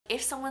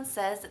if someone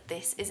says that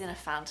this is in a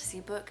fantasy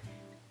book,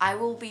 I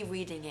will be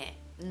reading it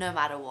no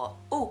matter what.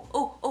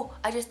 Oh,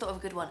 I just thought of a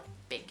good one.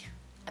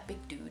 A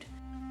big dude.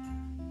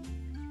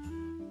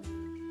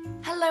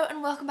 Hello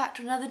and welcome back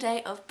to another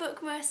day of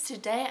Bookmas.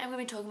 Today I'm going to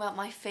be talking about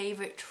my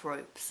favourite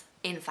tropes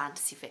in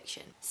fantasy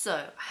fiction. So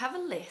I have a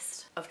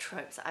list of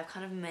tropes that I've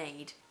kind of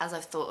made as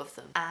I've thought of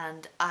them,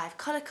 and I've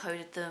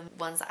colour-coded them,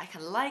 ones that I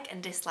can like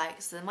and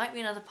dislike, so there might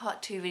be another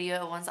part 2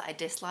 video of ones that I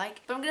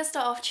dislike, but I'm going to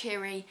start off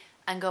cheery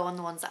and go on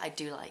the ones that I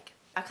do like.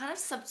 I kind of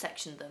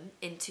subsectioned them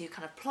into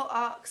kind of plot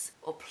arcs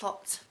or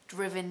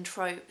plot-driven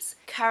tropes,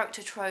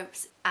 character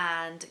tropes,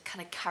 and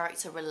kind of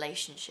character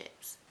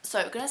relationships. So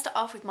I'm going to start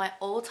off with my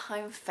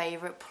all-time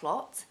favourite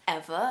plot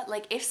ever.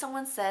 Like, if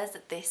someone says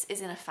that this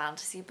is in a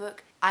fantasy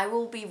book, I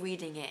will be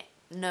reading it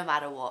no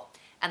matter what,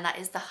 and that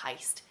is the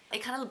heist.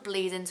 It kind of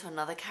bleeds into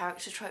another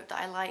character trope that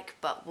I like,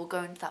 but we'll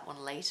go into that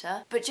one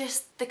later. But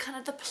just the kind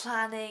of the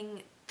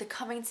planning, the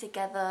coming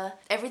together,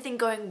 everything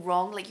going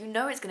wrong, like you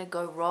know it's going to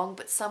go wrong,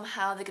 but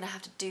somehow they're going to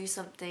have to do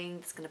something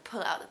that's going to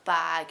pull it out of the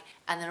bag,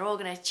 and they're all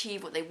going to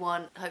achieve what they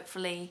want,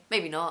 hopefully,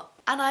 maybe not.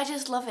 And I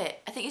just love it.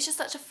 I think it's just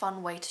such a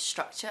fun way to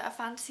structure a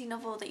fantasy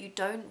novel that you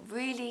don't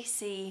really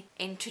see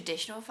in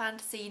traditional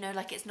fantasy, you know,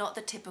 like it's not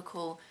the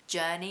typical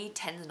journey,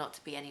 tends not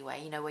to be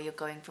anyway, you know, where you're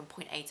going from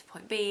point A to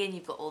point B and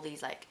you've got all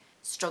these like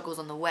struggles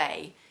on the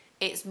way.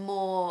 It's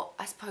more,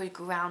 I suppose,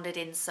 grounded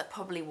in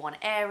probably one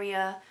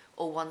area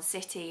or one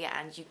city,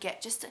 and you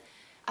get just,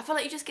 I feel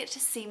like you just get to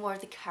see more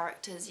of the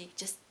characters. You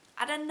just,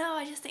 I don't know,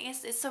 I just think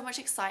it's so much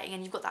exciting,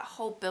 and you've got that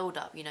whole build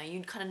up, you know, you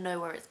kind of know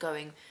where it's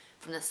going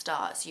from the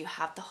start, so you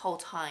have the whole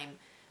time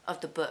of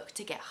the book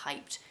to get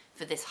hyped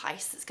for this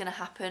heist that's going to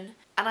happen,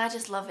 and I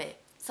just love it.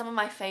 Some of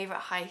my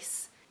favourite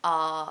heists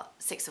are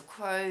Six of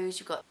Crows,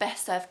 you've got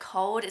Best Served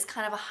Cold, it's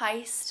kind of a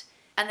heist,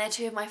 and they're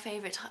two of my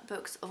favourite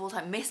books of all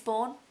time.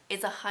 Mistborn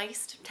is a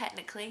heist,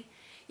 technically.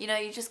 You know,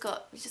 you just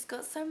got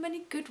so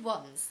many good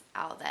ones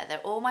out there. They're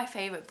all my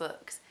favourite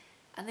books,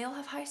 and they all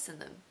have heists in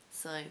them,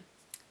 so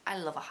I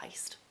love a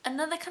heist.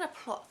 Another kind of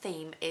plot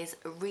theme is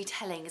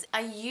retellings.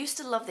 I used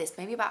to love this,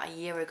 maybe about a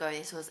year ago.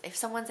 This was, if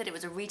someone said it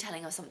was a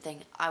retelling of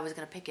something, I was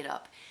going to pick it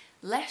up.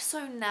 Less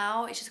so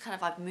now, it's just kind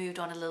of I've moved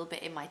on a little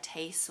bit in my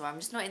taste, so I'm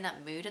just not in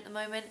that mood at the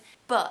moment.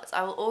 But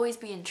I will always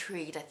be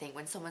intrigued, I think,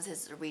 when someone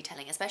says it's a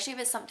retelling, especially if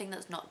it's something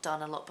that's not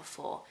done a lot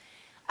before.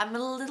 I'm a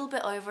little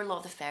bit over a lot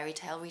of the fairy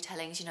tale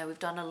retellings, you know, we've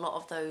done a lot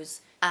of those,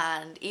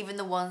 and even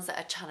the ones that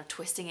are kind of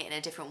twisting it in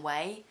a different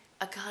way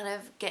are kind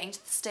of getting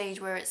to the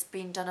stage where it's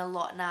been done a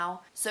lot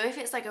now. So if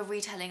it's like a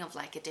retelling of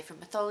like a different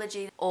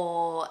mythology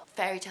or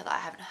fairy tale that I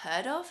haven't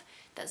heard of,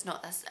 that's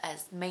not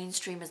as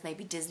mainstream as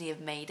maybe Disney have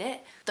made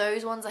it,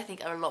 those ones I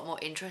think are a lot more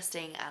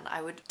interesting, and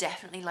I would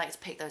definitely like to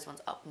pick those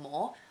ones up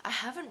more. I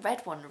haven't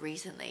read one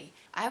recently.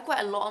 I have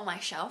quite a lot on my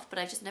shelf, but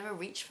I've just never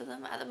reached for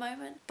them at the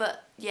moment.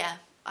 But yeah,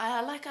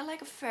 I like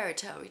a fairy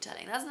tale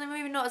retelling. That's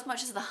maybe not as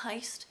much as the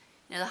heist.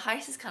 You know, the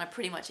heist is kind of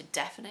pretty much a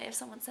definite if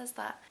someone says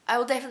that. I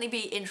will definitely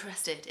be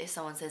interested if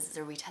someone says it's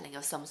a retelling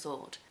of some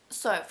sort.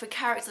 So for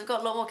characters, I've got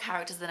a lot more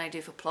characters than I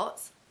do for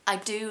plots. I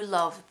do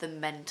love the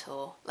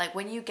mentor. Like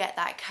when you get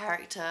that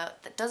character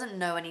that doesn't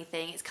know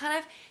anything, it's kind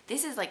of,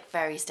 this is like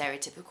very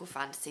stereotypical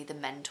fantasy, the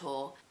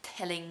mentor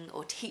telling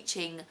or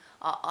teaching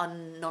our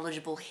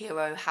unknowledgeable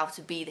hero how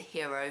to be the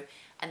hero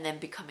and then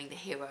becoming the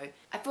hero.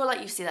 I feel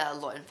like you see that a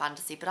lot in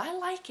fantasy, but I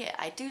like it.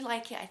 I do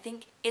like it. I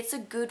think it's a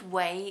good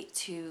way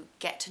to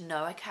get to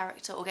know a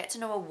character or get to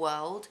know a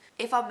world.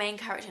 If our main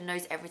character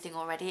knows everything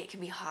already, it can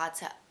be hard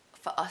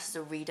for us as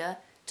a reader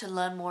to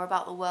learn more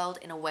about the world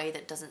in a way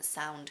that doesn't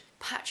sound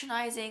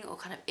patronising or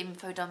kind of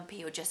info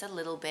dumpy or just a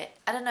little bit,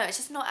 I don't know, it's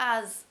just not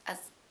as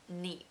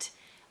neat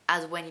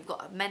as when you've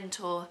got a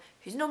mentor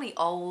who's normally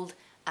old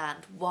and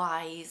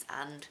wise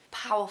and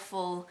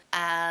powerful,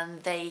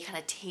 and they kind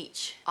of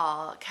teach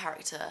our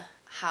character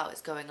how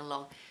it's going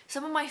along.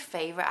 Some of my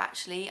favourite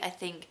actually, I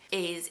think,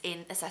 is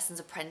in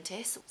Assassin's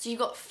Apprentice. So you've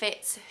got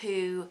Fitz,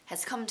 who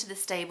has come to the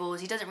stables,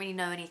 he doesn't really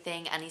know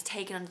anything, and he's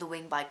taken under the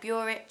wing by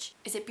Burrich.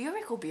 Is it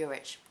Burrich or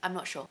Burrich? I'm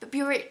not sure. But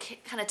Burrich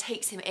kind of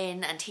takes him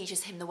in and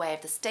teaches him the way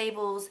of the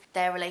stables.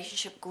 Their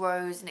relationship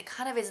grows, and it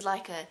kind of is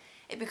like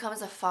it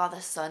becomes a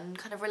father-son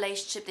kind of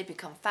relationship. They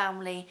become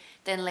family.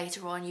 Then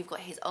later on you've got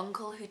his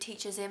uncle who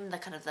teaches him the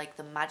kind of like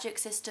the magic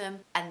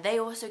system, and they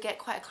also get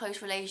quite a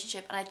close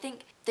relationship. And I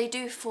think they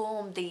do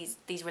form these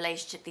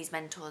relationships, these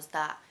mentors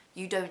that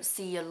you don't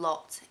see a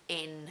lot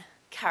in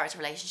character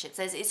relationships.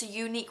 It's a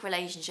unique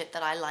relationship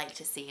that I like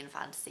to see in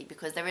fantasy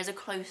because there is a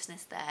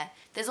closeness there.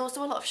 There's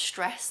also a lot of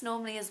stress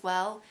normally as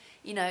well.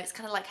 You know, it's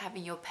kind of like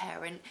having your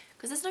parent,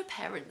 because there's no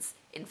parents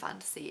in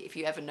fantasy, if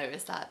you ever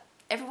notice that.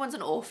 Everyone's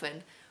an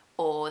orphan,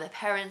 or their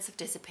parents have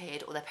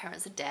disappeared, or their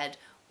parents are dead,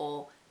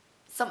 or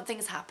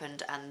something's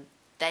happened and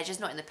they're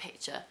just not in the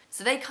picture.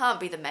 So they can't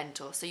be the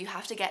mentor, so you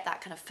have to get that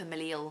kind of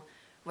familial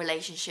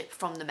relationship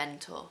from the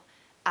mentor.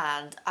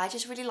 And I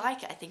just really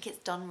like it. I think it's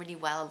done really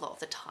well a lot of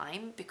the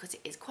time because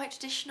it is quite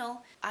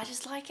traditional. I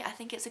just like it. I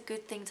think it's a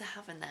good thing to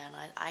have in there,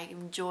 and I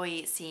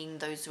enjoy seeing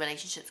those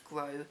relationships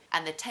grow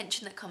and the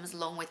tension that comes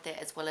along with it,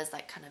 as well as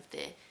like kind of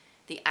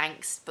the the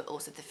angst but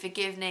also the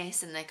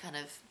forgiveness, and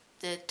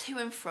the to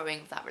and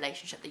froing of that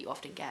relationship that you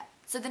often get.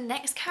 So the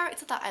next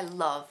character that I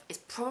love is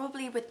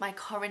probably with my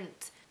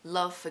current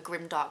love for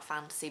grimdark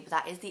fantasy, but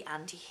that is the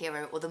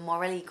anti-hero or the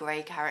morally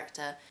grey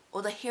character,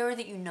 or the hero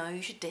that you know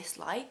you should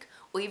dislike,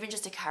 or even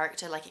just a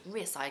character, like it can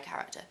be a side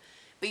character,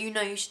 but you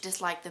know you should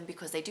dislike them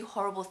because they do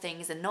horrible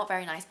things and not a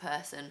very nice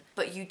person,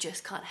 but you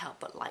just can't help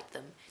but like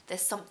them.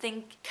 There's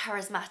something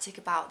charismatic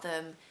about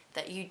them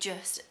that you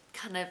just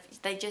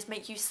they just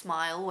make you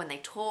smile when they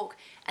talk,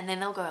 and then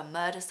they'll go and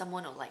murder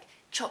someone or like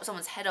chop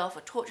someone's head off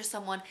or torture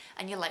someone,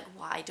 and you're like,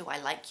 why do I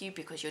like you?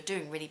 Because you're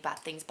doing really bad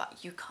things, but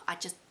you can't, I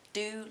just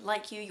do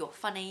like you, you're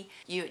funny,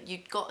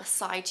 you've got a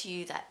side to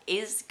you that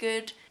is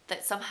good,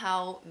 that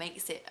somehow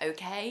makes it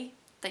okay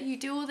that you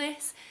do all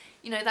this.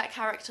 You know, that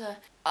character,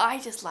 I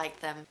just like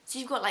them. So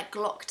you've got like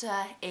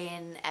Glockter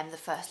in the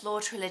First Law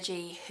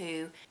trilogy,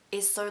 who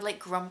is so like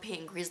grumpy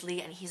and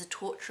grisly, and he's a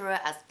torturer,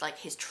 as like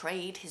his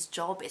trade, his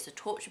job is to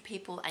torture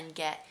people and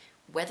get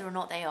whether or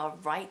not they are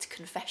right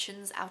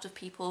confessions out of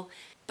people.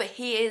 But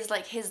he is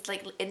like, his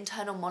like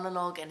internal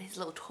monologue and his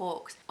little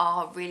talks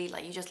are really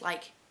like, you just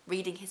like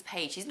reading his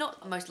page. He's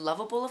not the most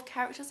lovable of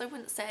characters, I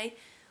wouldn't say,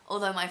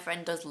 although my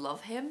friend does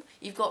love him.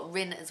 You've got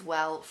Rin as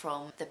well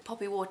from the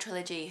Poppy War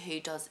trilogy, who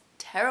does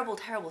terrible,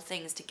 terrible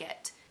things to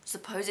get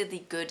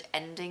supposedly good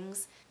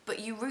endings, but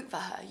you root for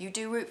her. You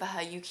do root for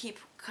her. You keep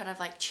kind of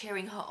like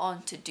cheering her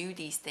on to do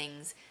these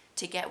things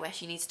to get where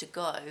she needs to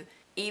go,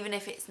 even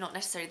if it's not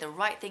necessarily the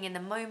right thing in the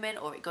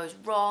moment, or it goes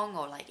wrong,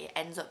 or like it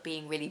ends up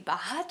being really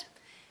bad.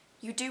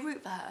 You do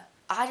root for her.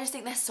 I just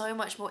think they're so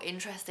much more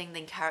interesting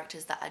than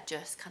characters that are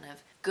just kind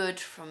of good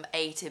from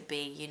A to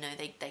B. You know,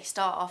 they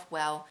start off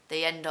well,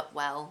 they end up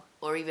well,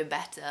 or even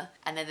better,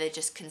 and then they're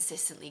just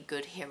consistently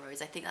good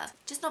heroes. I think that's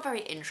just not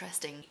very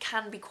interesting. It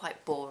can be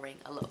quite boring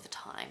a lot of the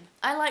time.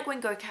 I like when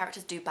Go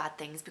characters do bad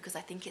things because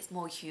I think it's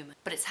more human,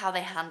 but it's how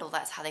they handle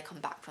that, it's how they come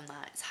back from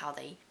that, it's how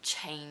they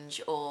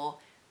change or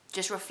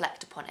just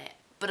reflect upon it.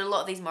 But a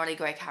lot of these morally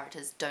grey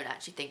characters don't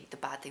actually think the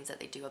bad things that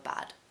they do are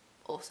bad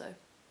also.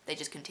 They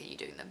just continue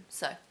doing them.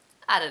 So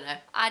I don't know,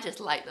 I just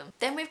like them.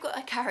 Then we've got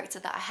a character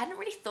that I hadn't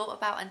really thought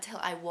about until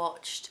I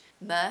watched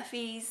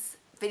Murphy's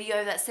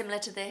video that's similar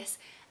to this,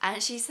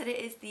 and she said it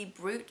is the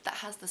brute that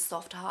has the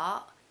soft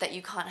heart that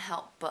you can't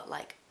help but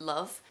like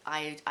love.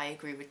 I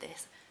agree with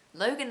this.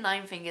 Logan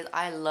Ninefingers,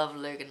 I love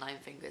Logan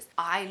Ninefingers.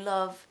 I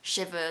love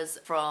Shivers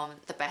from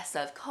the Best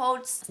Served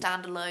Cods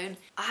standalone.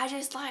 I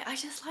just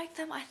like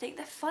them. I think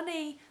they're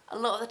funny a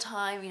lot of the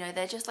time. You know,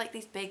 they're just like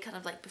these big kind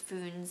of like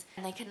buffoons,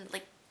 and they can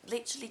like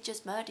literally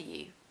just murder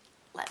you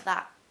like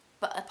that.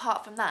 But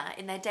apart from that,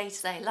 in their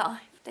day-to-day life,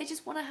 they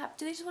just want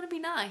to be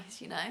nice,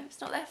 you know? It's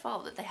not their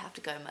fault that they have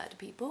to go and murder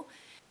people.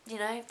 You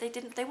know,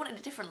 they wanted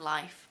a different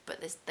life,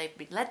 but they've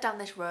been led down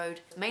this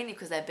road, mainly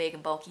because they're big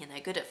and bulky and they're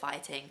good at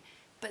fighting,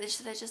 but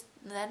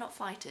they're not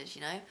fighters,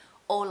 you know?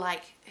 Or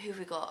like, who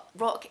we got?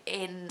 Rock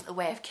in The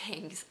Way of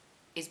Kings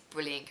is a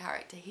brilliant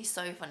character. He's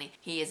so funny.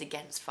 He is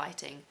against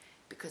fighting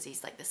because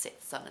he's like the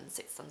sixth son, and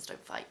sixth sons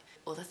don't fight.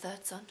 Or the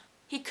third son.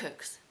 He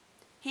cooks.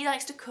 He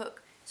likes to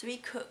cook, so he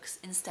cooks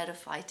instead of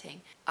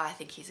fighting. I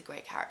think he's a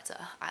great character.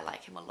 I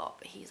like him a lot,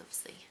 but he's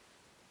obviously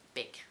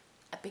big.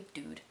 A big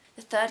dude.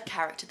 The third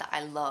character that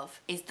I love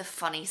is the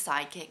funny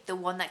sidekick, the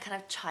one that kind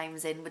of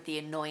chimes in with the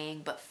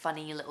annoying but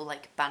funny little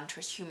like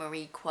banterous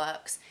humor-y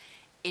quirks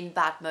in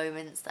bad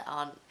moments that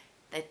aren't,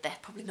 they're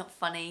probably not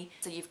funny.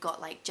 So you've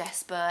got like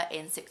Jesper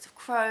in Six of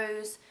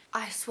Crows.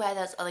 I swear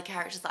there's other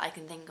characters that I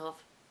can think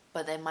of,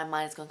 but then my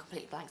mind has gone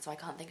completely blank, so I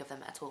can't think of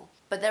them at all.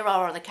 But there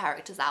are other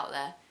characters out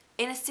there.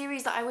 In a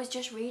series that I was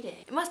just reading.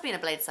 It must be in a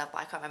Blade stuff, but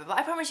I can't remember. But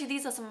I promise you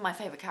these are some of my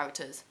favourite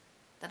characters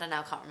that I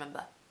now can't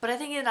remember. But I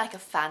think in like a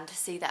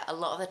fantasy that a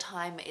lot of the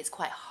time it's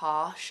quite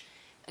harsh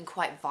and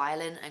quite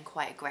violent and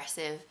quite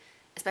aggressive,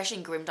 especially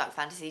in grimdark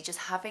fantasy, just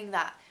having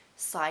that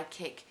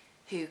sidekick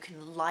who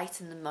can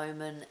lighten the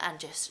moment and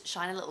just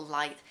shine a little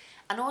light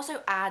and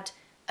also add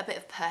a bit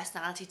of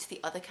personality to the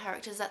other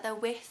characters that they're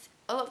with.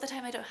 A lot of the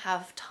time I don't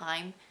have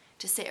time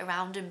to sit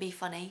around and be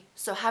funny.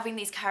 So having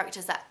these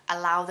characters that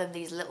allow them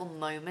these little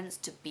moments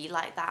to be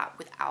like that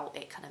without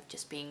it kind of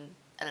just being,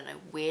 I don't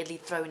know, weirdly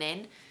thrown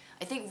in,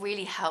 I think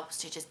really helps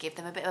to just give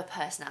them a bit of a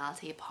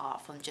personality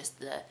apart from just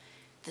the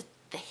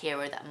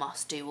hero that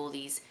must do all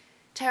these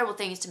terrible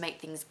things to make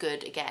things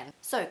good again.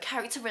 So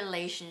character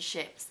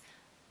relationships,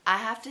 I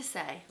have to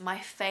say my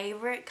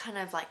favourite kind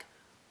of like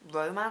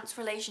romance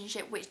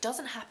relationship, which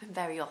doesn't happen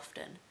very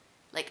often.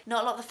 Like,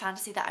 not a lot of the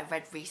fantasy that I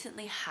read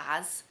recently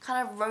has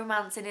kind of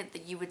romance in it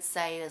that you would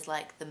say is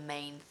like the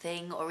main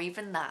thing, or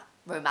even that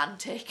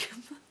romantic.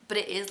 But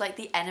it is like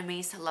the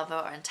enemies to lover,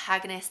 or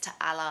antagonist to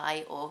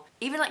ally, or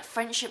even like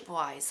friendship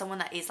wise, someone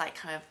that is like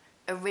kind of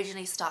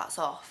originally starts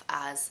off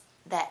as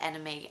their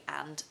enemy,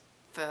 and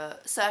for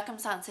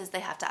circumstances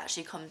they have to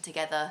actually come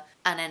together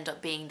and end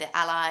up being the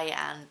ally,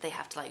 and they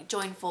have to like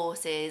join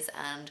forces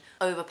and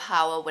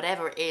overpower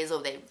whatever it is,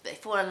 or they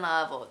fall in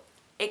love, or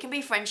it can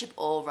be friendship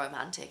or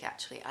romantic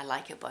actually. I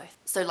like it both.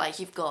 So like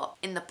you've got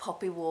in the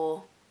Poppy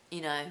War,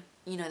 you know,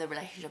 you know the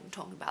relationship I'm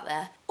talking about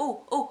there.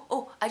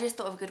 I just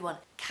thought of a good one.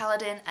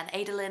 Kaladin and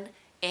Adolin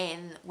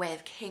in Way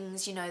of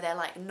Kings, you know, they're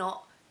like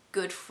not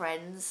good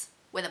friends.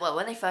 When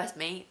they first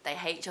meet, they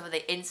hate each other.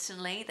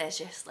 There's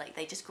just like,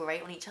 they just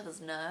grate on each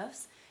other's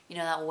nerves. You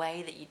know, that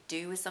way that you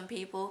do with some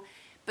people.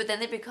 But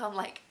then they become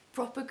like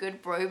proper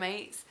good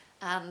bromates,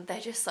 and they're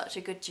just such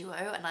a good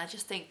duo. And I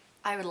just think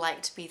I would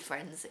like to be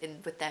friends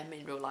with them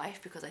in real life,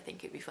 because I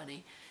think it'd be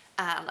funny.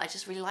 And I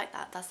just really like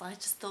that. I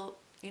just thought,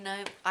 you know,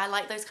 I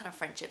like those kind of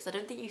friendships. I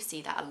don't think you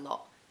see that a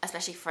lot,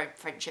 especially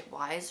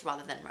friendship-wise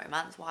rather than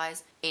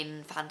romance-wise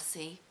in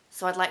fantasy.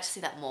 So I'd like to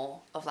see that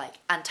more, of like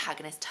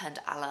antagonist turned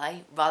ally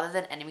rather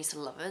than enemies to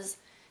lovers.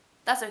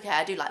 That's okay,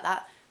 I do like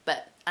that,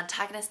 but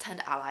antagonist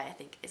turned ally I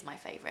think is my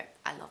favourite.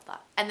 I love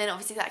that. And then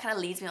obviously that kind of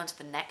leads me on to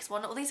the next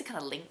one. All these are kind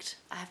of linked,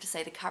 I have to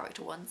say, the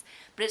character ones,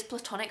 but it's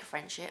platonic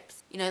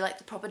friendships. You know, like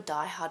the proper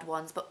die-hard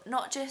ones, but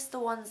not just the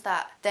ones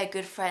that they're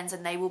good friends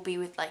and they will be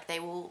with, like, they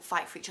will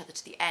fight for each other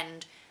to the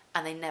end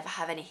and they never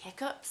have any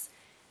hiccups.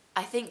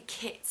 I think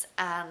Kit's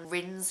and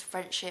Rin's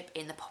friendship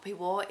in the Poppy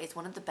War is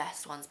one of the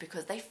best ones,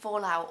 because they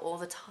fall out all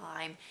the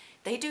time.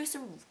 They do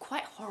some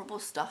quite horrible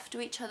stuff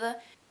to each other,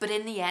 but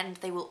in the end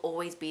they will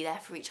always be there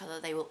for each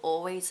other. They will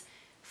always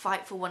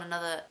fight for one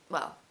another.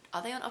 Well,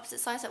 are they on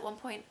opposite sides at one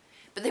point?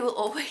 But they will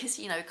always,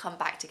 you know, come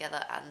back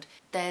together, and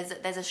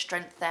there's a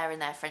strength there in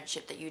their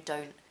friendship that you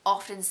don't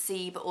often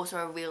see, but also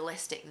a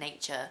realistic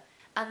nature.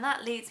 And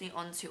that leads me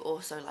on to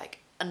also like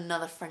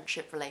another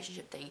friendship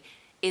relationship thing,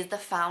 is the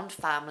found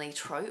family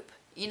trope.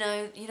 You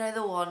know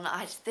the one,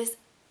 this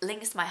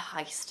links to my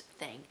heist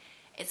thing.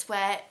 It's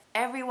where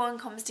everyone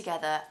comes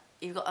together,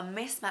 you've got a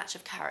mismatch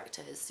of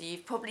characters. So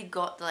you've probably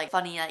got the like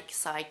funny like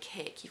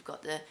sidekick, you've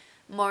got the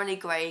morally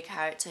grey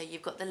character,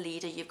 you've got the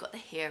leader, you've got the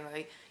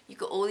hero, you've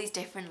got all these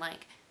different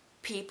like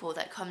people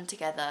that come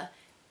together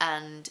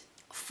and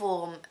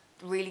form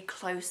really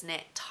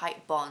close-knit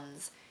tight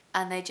bonds.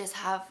 And they just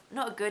have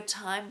not a good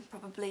time,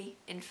 probably,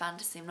 in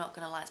fantasy, I'm not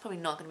gonna lie, it's probably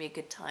not gonna be a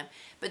good time,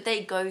 but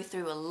they go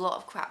through a lot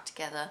of crap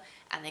together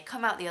and they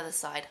come out the other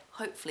side,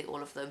 hopefully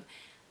all of them,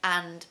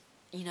 and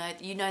you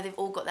know they've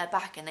all got their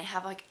back, and they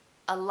have like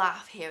a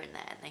laugh here and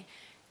there, and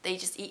they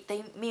just eat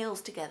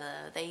meals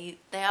together, they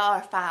are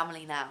a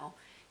family now,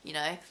 you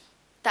know.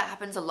 That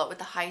happens a lot with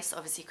the heist,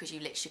 obviously, because you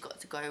literally got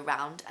to go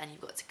around and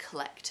you've got to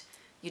collect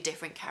your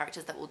different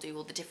characters that will do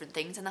all the different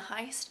things in the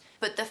heist.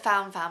 But the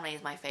found family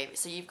is my favourite.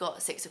 So you've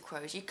got Six of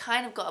Crows. You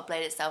kind of got a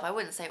Blade itself. I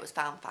wouldn't say it was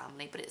found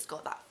family, but it's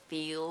got that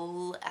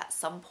feel at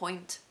some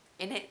point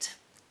in it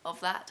of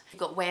that.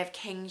 You've got Way of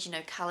Kings, you know,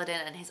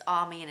 Kaladin and his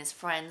army and his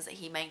friends that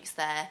he makes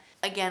there.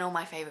 Again, all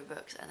my favourite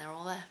books, and they're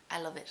all there.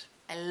 I love it.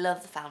 I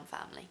love the found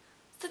family.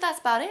 So that's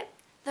about it.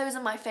 Those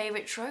are my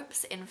favourite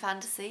tropes in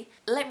fantasy.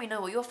 Let me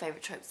know what your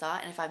favourite tropes are,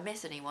 and if I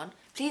missed anyone,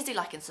 please do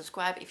like and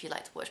subscribe if you'd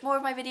like to watch more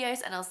of my videos,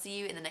 and I'll see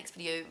you in the next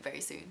video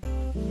very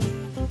soon.